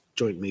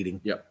joint meeting.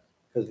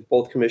 Because if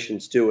both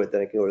commissions do it,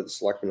 then it can go to the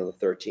selectmen on the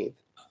 13th.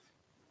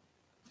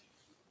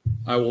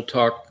 I'll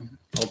talk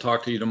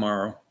to you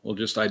tomorrow. We'll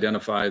just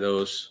identify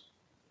those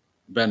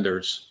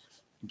vendors,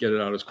 get it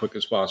out as quick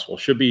as possible.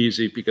 Should be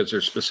easy because they're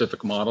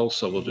specific models,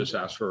 so we'll just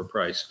ask for a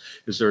price.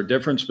 Is there a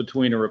difference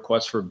between a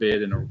request for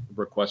bid and a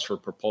request for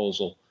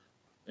proposal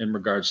in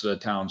regards to the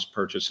town's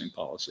purchasing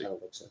policy? I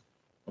don't think so.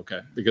 Okay,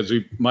 because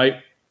we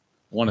might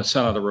want to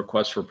send out a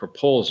request for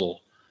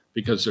proposal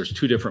because there's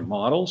two different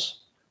models.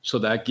 So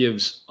that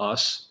gives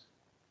us,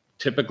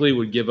 typically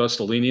would give us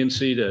the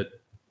leniency to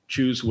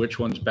choose which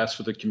one's best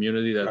for the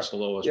community. That's the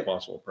lowest Yep.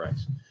 possible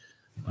price.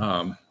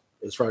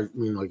 As far as,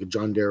 like a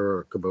John Deere or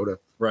a Kubota.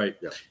 Right.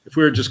 Yeah. If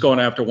we were just going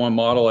after one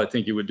model, I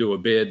think you would do a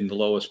bid and the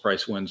lowest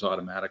price wins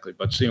automatically.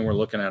 But seeing we're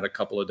looking at a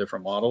couple of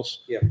different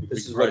models. Yeah,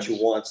 this is what you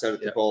want. Send it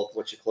to Yeah. both.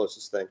 What's your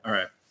closest thing? All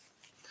right.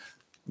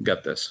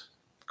 Got this.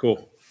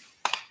 Cool.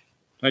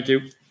 Thank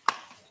you.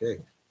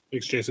 Okay.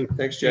 Thanks, Jason.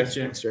 Thanks, Jay.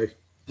 Thanks, Jay.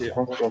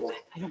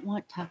 I don't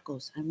want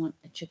tacos. I want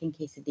a chicken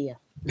quesadilla.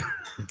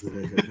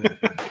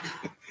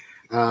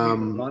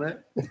 On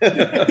it?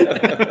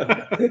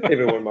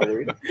 Maybe one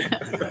margarita.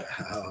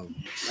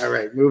 All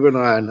right, moving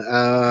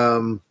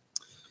on.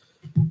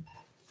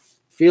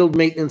 Field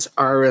maintenance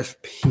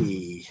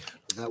RFP.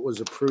 That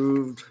was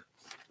approved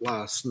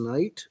last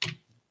night.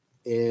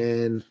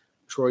 And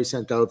Troy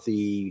sent out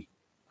the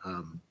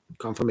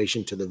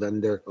confirmation to the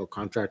vendor or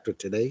contractor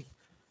today.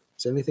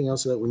 Is there anything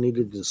else that we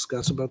needed to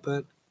discuss about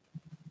that?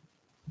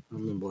 I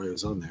don't remember why it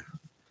was on there.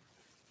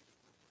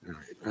 All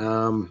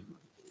right.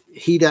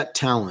 Heat at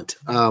Talent.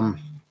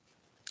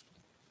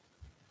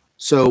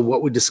 So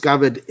what we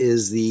discovered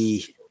is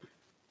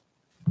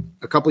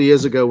a couple of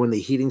years ago when the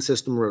heating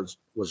system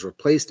was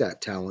replaced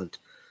at Talent,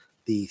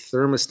 the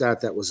thermostat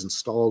that was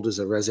installed is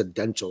a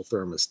residential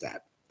thermostat.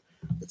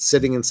 It's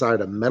sitting inside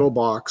a metal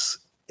box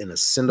in a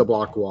cinder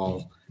block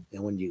wall.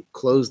 And when you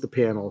close the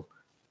panel,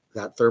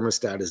 that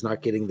thermostat is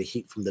not getting the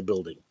heat from the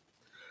building.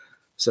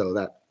 So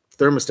that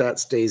thermostat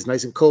stays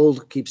nice and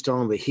cold, keeps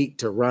telling the heat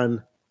to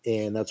run.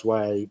 And that's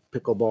why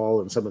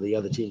pickleball and some of the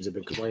other teams have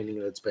been complaining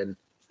that it's been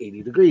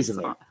 80 degrees in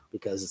there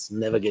because it's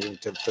never getting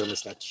to the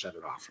thermostat to shut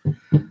it off.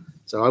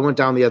 So I went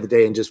down the other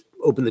day and just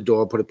opened the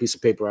door, put a piece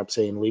of paper up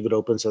saying leave it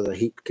open so the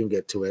heat can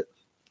get to it.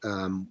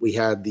 We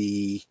had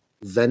the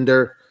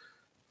vendor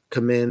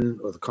come in,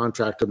 or the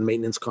contractor, the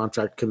maintenance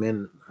contract come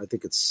in. I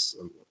think it's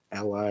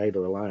Allied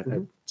or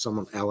Allied,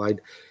 someone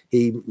Allied.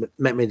 He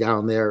met me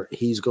down there.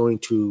 He's going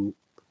to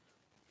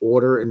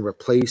order and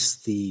replace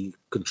the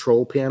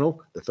control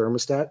panel, the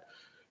thermostat,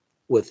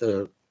 with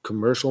a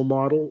commercial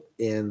model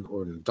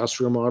or an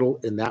industrial model,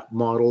 and that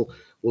model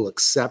will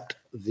accept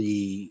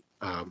the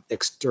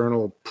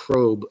external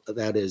probe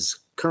that is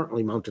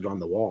currently mounted on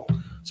the wall.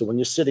 So when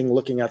you're sitting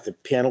looking at the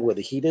panel where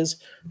the heat is,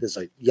 there's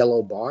a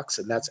yellow box,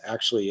 and that's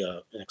actually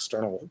an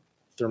external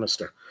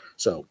thermistor.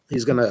 So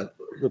he's going to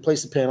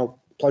replace the panel,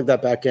 plug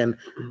that back in,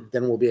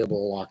 then we'll be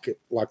able to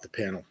lock the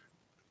panel.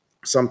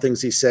 Some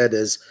things he said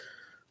is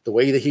the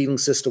way the heating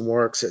system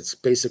works, it's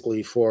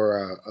basically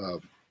for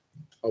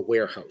a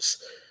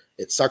warehouse.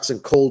 It sucks in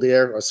cold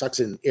air or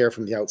sucks in air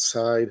from the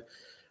outside.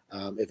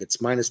 If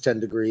it's minus 10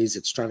 degrees,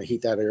 it's trying to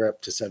heat that air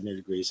up to 70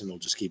 degrees and it'll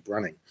just keep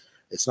running.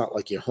 It's not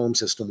like your home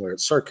system where it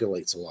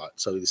circulates a lot.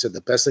 So he said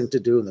the best thing to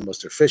do and the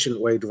most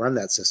efficient way to run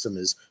that system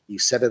is you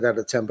set it at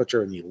a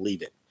temperature and you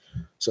leave it.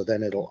 So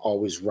then it'll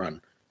always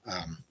run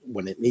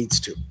when it needs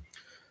to.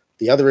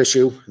 The other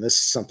issue, and this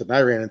is something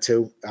I ran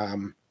into,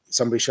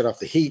 somebody shut off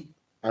the heat.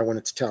 I went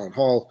into town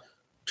hall,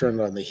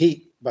 turned on the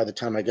heat. By the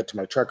time I get to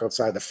my truck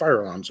outside, the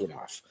fire alarms went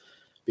off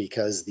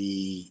because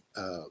the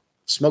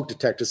smoke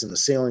detectors in the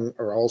ceiling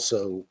are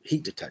also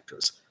heat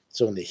detectors.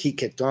 So when the heat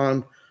kicked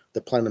on,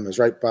 the plenum is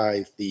right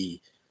by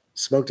the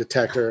smoke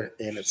detector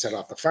and it set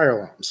off the fire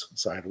alarms.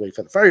 So I had to wait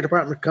for the fire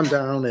department to come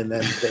down, and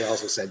then they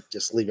also said,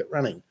 just leave it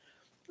running.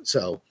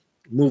 So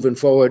moving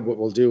forward, what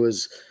we'll do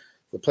is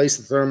replace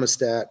the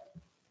thermostat,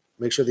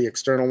 make sure the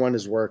external one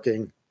is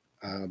working,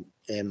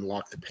 and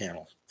lock the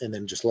panel, and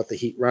then just let the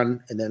heat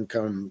run, and then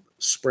come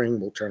spring,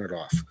 we'll turn it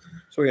off.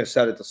 So we're gonna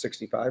set it to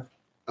 65.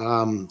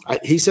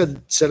 He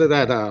said set it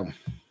at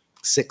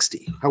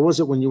 60. How was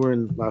it when you were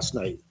in last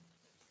night?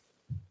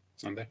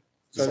 Sunday.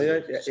 Sunday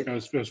night?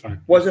 It was fine.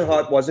 Wasn't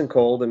hot, wasn't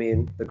cold. I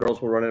mean, the girls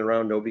were running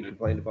around. Nobody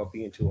complained about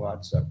being too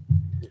hot. So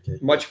Okay.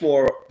 much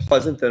more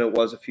pleasant than it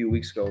was a few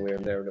weeks ago. We were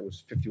there and it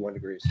was 51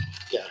 degrees.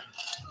 Yeah.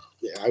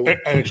 I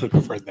actually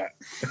preferred that.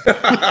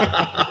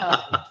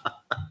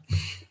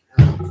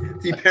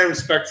 The apparent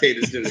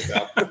spectators did it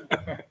though.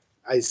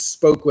 I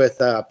spoke with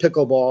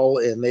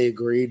Pickleball, and they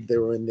agreed. They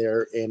were in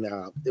there, and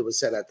it was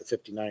set at the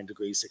 59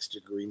 degree, 60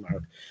 degree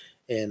mark.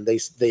 And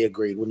they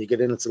agreed. When you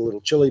get in, it's a little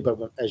chilly, but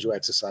as you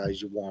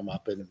exercise, you warm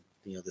up, and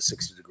the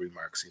 60 degree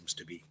mark seems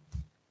to be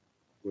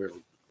where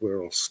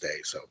it'll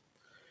stay. So,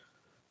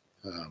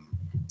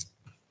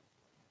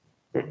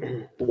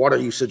 water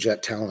usage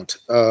at Talent.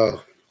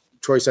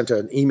 Troy sent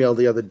an email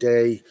the other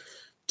day.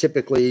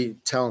 Typically,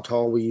 Talent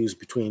Hall, we use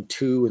between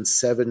 2 and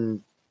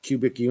 7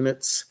 cubic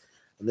units.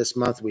 And this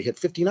month we hit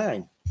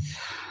 59.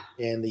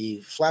 And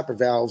the flapper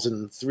valves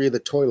in 3 of the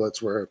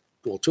toilets were,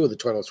 well, 2 of the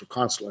toilets were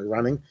constantly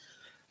running.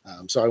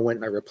 So I went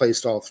and I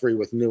replaced all 3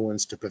 with new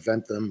ones to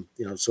prevent them,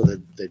 so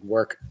that they'd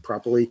work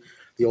properly.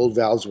 The old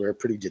valves were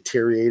pretty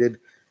deteriorated,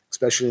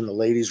 especially in the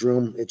ladies'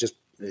 room. It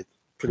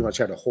pretty much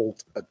had a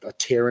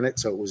tear in it,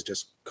 so it was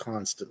just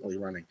constantly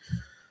running.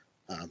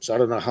 So I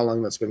don't know how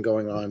long that's been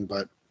going on,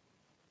 but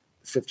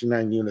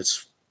 59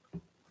 units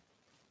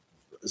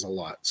is a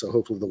lot. So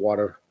hopefully the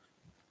water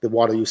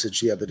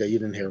usage the other day, you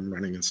didn't hear them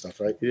running and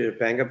stuff, right? You did a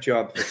bang up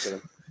job fixing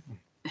them.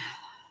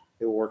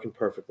 They were working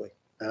perfectly.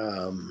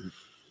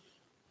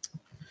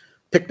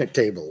 Picnic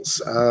tables.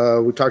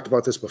 We talked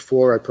about this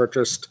before. I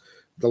purchased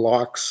the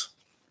locks,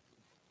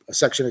 a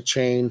section of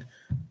chain,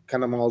 cut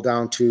them all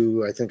down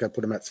to, I think I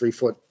put them at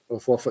 3-foot or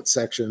 4-foot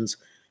sections,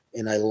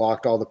 and I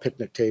locked all the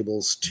picnic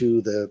tables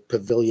to the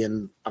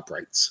pavilion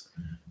uprights.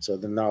 So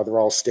then now they're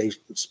all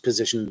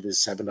positioned. There's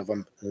 7 of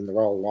them, and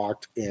they're all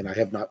locked, and I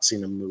have not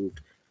seen them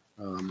moved.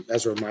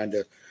 As a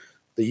reminder,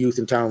 the youth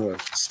in town were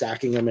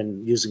stacking them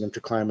and using them to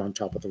climb on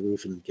top of the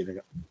roof and get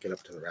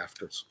up to the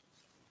rafters.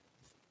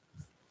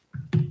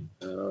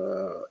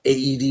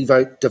 AED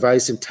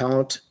device in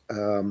Talent,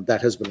 that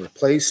has been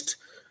replaced.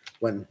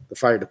 When the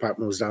fire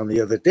department was down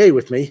the other day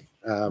with me,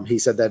 he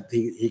said that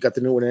he got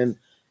the new one in,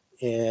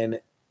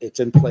 and it's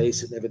in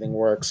place and everything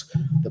works.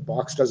 The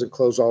box doesn't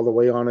close all the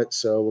way on it,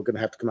 so we're going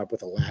to have to come up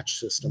with a latch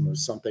system or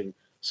something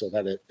so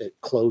that it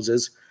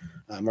closes.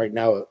 Right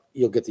now,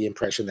 you'll get the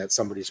impression that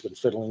somebody's been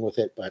fiddling with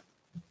it, but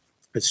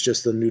it's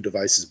just the new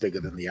device is bigger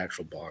than the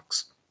actual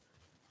box.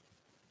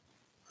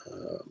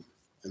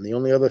 And the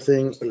only other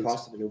thing What's the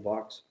cost of a new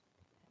box?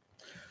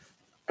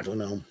 I don't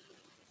know.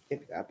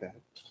 Can't be that bad.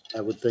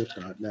 I would think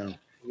not. No.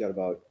 You got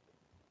about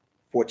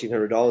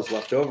 $1,400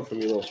 left over from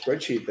your little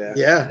spreadsheet there.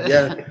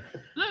 Yeah.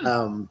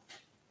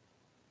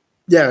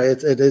 Yeah,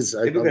 it is.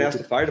 Maybe we can ask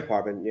the fire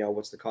department,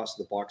 what's the cost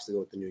of the box to go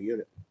with the new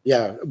unit?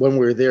 Yeah, when we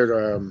were there,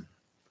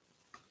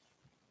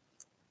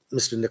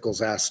 Mr.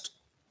 Nichols asked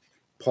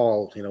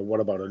Paul,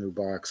 what about a new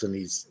box? And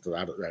he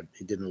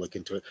didn't look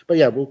into it. But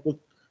yeah,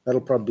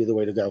 that'll probably be the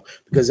way to go,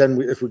 because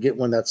then if we get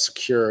one that's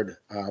secured,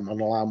 an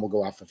alarm will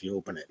go off if you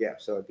open it. Yeah,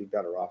 so it'd be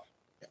better off.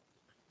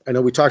 I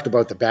know we talked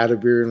about the battery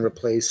being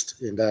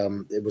replaced, and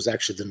it was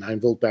actually the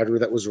 9-volt battery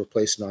that was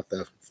replaced, not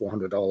the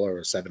 $400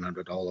 or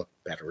 $700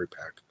 battery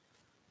pack.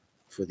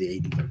 for the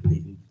AD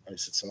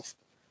device itself.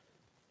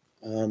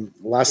 Last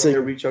Want me to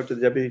thing, reach out to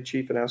the deputy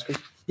chief and ask him?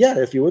 yeah,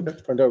 if you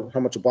would find out how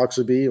much a box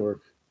would be, or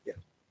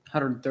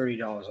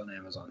 $130 on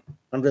Amazon.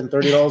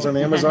 $130 on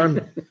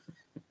Amazon.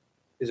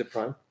 Is it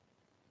Prime?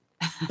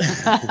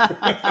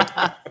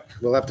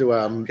 We'll have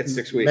to Get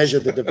 6 weeks. measure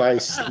the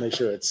device, make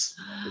sure it's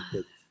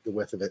the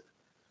width of it.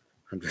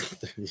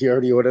 You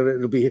already ordered it.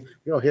 It'll be,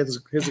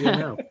 here's it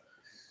now.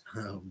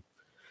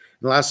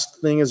 The last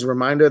thing is a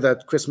reminder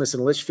that Christmas in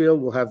Litchfield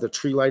will have the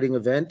tree lighting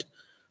event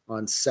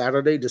on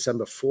Saturday,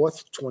 December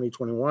 4th,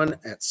 2021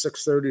 at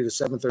 6:30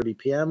 to 7:30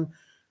 p.m.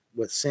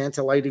 with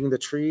Santa lighting the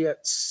tree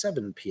at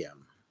 7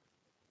 p.m.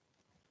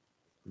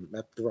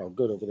 They're all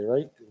good over there,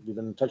 right? Have you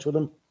been in touch with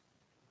them?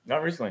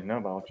 Not recently,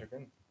 no, but I'll check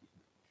in.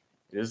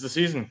 It is the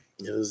season.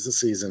 It is the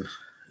season.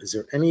 Is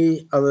there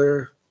any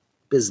other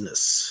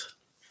business?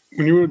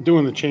 When you were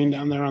doing the chain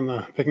down there on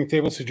the picnic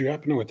tables, did you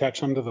happen to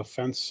attach them to the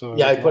fence?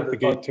 Yeah, I put the it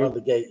gate too. on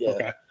the gate. Yeah,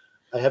 Okay.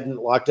 I haven't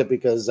locked it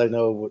because I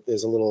know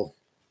there's a little.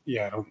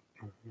 Yeah, I don't.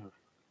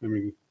 I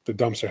mean, the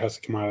dumpster has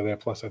to come out of there.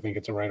 Plus, I think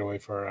it's a right of way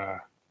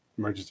for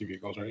emergency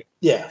vehicles, right?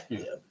 Yeah, Yeah.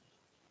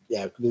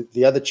 yeah.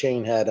 The other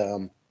chain had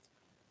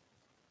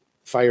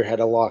fire had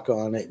a lock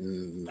on it,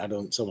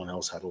 and someone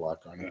else had a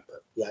lock on it.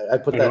 But yeah, I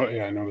put that.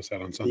 I noticed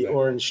that on Sunday. The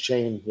orange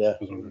chain. Yeah. I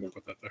was wondering to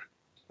put that there.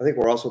 I think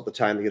we're also at the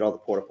time to get all the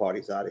porta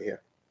potties out of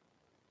here.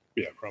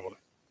 Yeah, probably.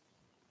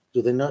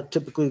 Do they not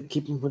typically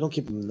keep them? We don't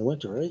keep them in the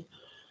winter, right?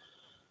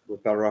 We're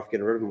better off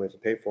getting rid of them. We have to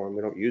pay for them.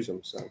 We don't use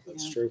them. So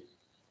That's Yeah. true.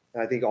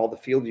 I think all the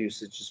field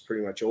usage is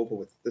pretty much over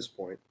with at this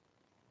point.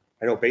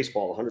 I know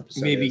baseball 100%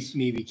 is.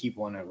 Maybe keep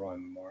one at Royal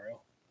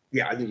Memorial.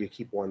 Yeah, I think you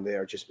keep one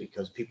there just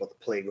because people at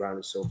the playground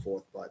and so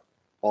forth. But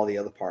all the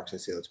other parks, I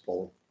say let's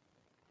pull them.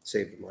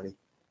 Save the money.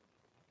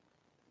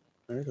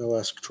 All right, I'll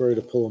ask Troy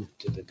to pull them.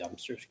 Do the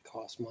dumpsters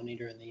cost money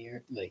during the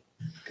year? Like,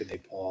 could they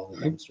pull all the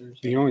dumpsters?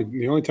 The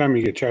only time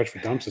you get charged for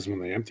dumps is when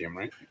they empty them,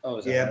 right? Oh,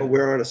 is that Yeah, right? but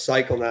we're on a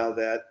cycle now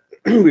that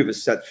we have a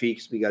set fee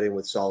because we got in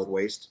with solid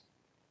waste.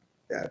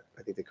 That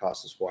I think they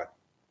cost us what,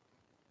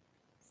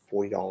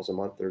 $40 a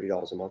month,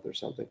 $30 a month or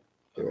something.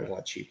 They were a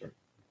lot cheaper.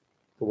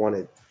 The one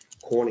at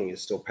Corning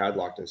is still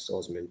padlocked and still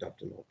hasn't been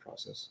dumped in the whole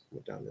process. I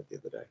went down there the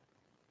other day.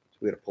 So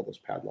we got to pull those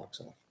padlocks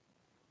off.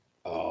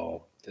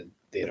 Oh,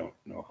 they don't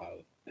know how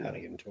to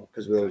get into them.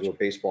 Because those were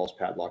baseball's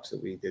padlocks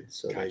that we did.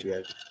 So Gotcha. they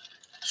had.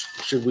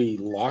 Should we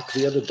lock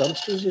the other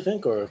dumpsters, you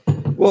think, or?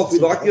 Well, if we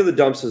lock the other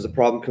dumpsters, the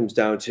problem comes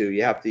down to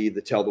you have to either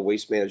tell the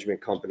waste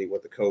management company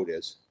what the code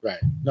is. Right.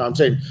 No, I'm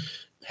saying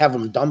have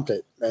them dump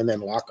it and then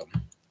lock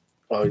them.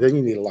 Oh, then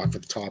you need a lock for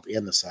the top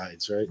and the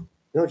sides, right?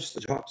 No, just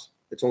the tops.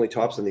 It's only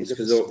tops on these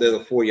because they're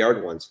the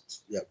 4-yard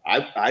ones. Yep.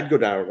 I'd go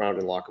down around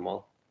and lock them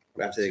all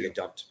after they get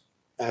dumped.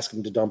 Ask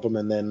them to dump them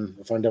and then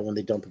find out when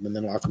they dump them and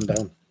then lock them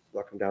down.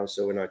 Lock them down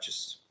so we're not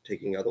just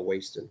taking other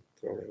waste and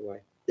throwing it away.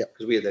 Yep.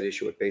 Because we had that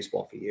issue with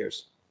baseball for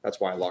years. That's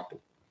why I locked them.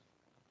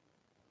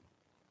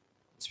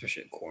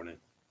 Especially at Corning.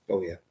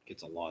 Oh, yeah.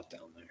 Gets a lot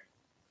down there.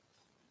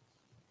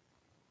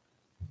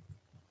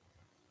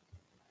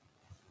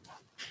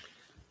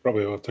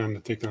 Probably will have time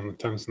to take down the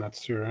tennis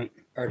nets too, right?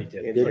 Already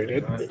did.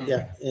 Yeah, Did-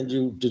 Yeah.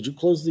 And did you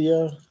close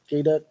the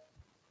gate at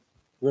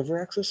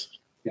River Access?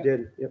 You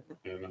did. Yep.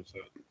 Yeah, that's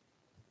it.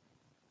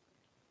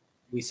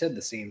 We said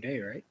the same day,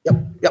 right?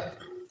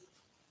 Yep.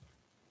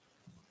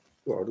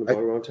 Well, the boat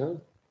around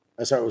town.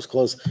 I saw it was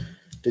closed.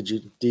 Do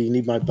you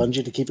need my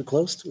bungee to keep it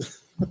closed?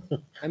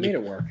 I made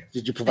it work.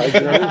 Did you provide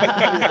your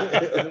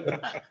own?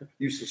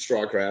 Use some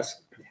straw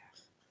grass.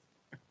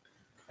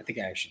 I think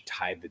I actually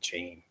tied the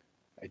chain.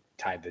 I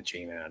tied the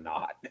chain in a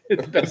knot. The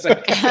best I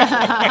could.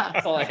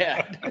 That's all I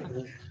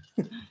had.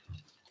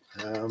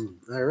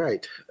 All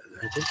right.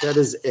 I think that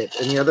is it.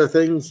 Any other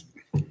things?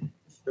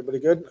 Everybody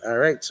good? All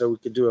right. So we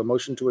could do a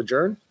motion to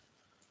adjourn.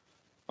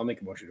 I'll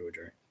make a motion to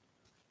adjourn.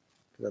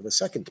 Could I have a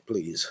second,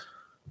 please?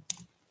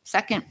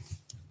 Second.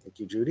 Thank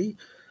you, Judy.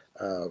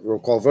 Roll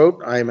call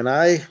vote. I am an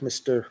aye.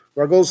 Mr.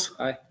 Ruggles?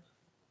 Aye.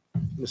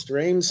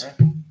 Mr. Ames?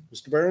 Aye.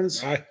 Mr.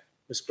 Burns? Aye.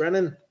 Ms.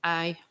 Brennan?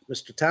 Aye.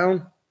 Mr.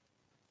 Town?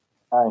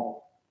 Aye.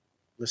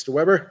 Mr.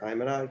 Weber?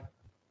 I'm an eye.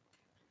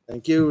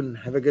 Thank you and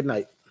have a good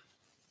night.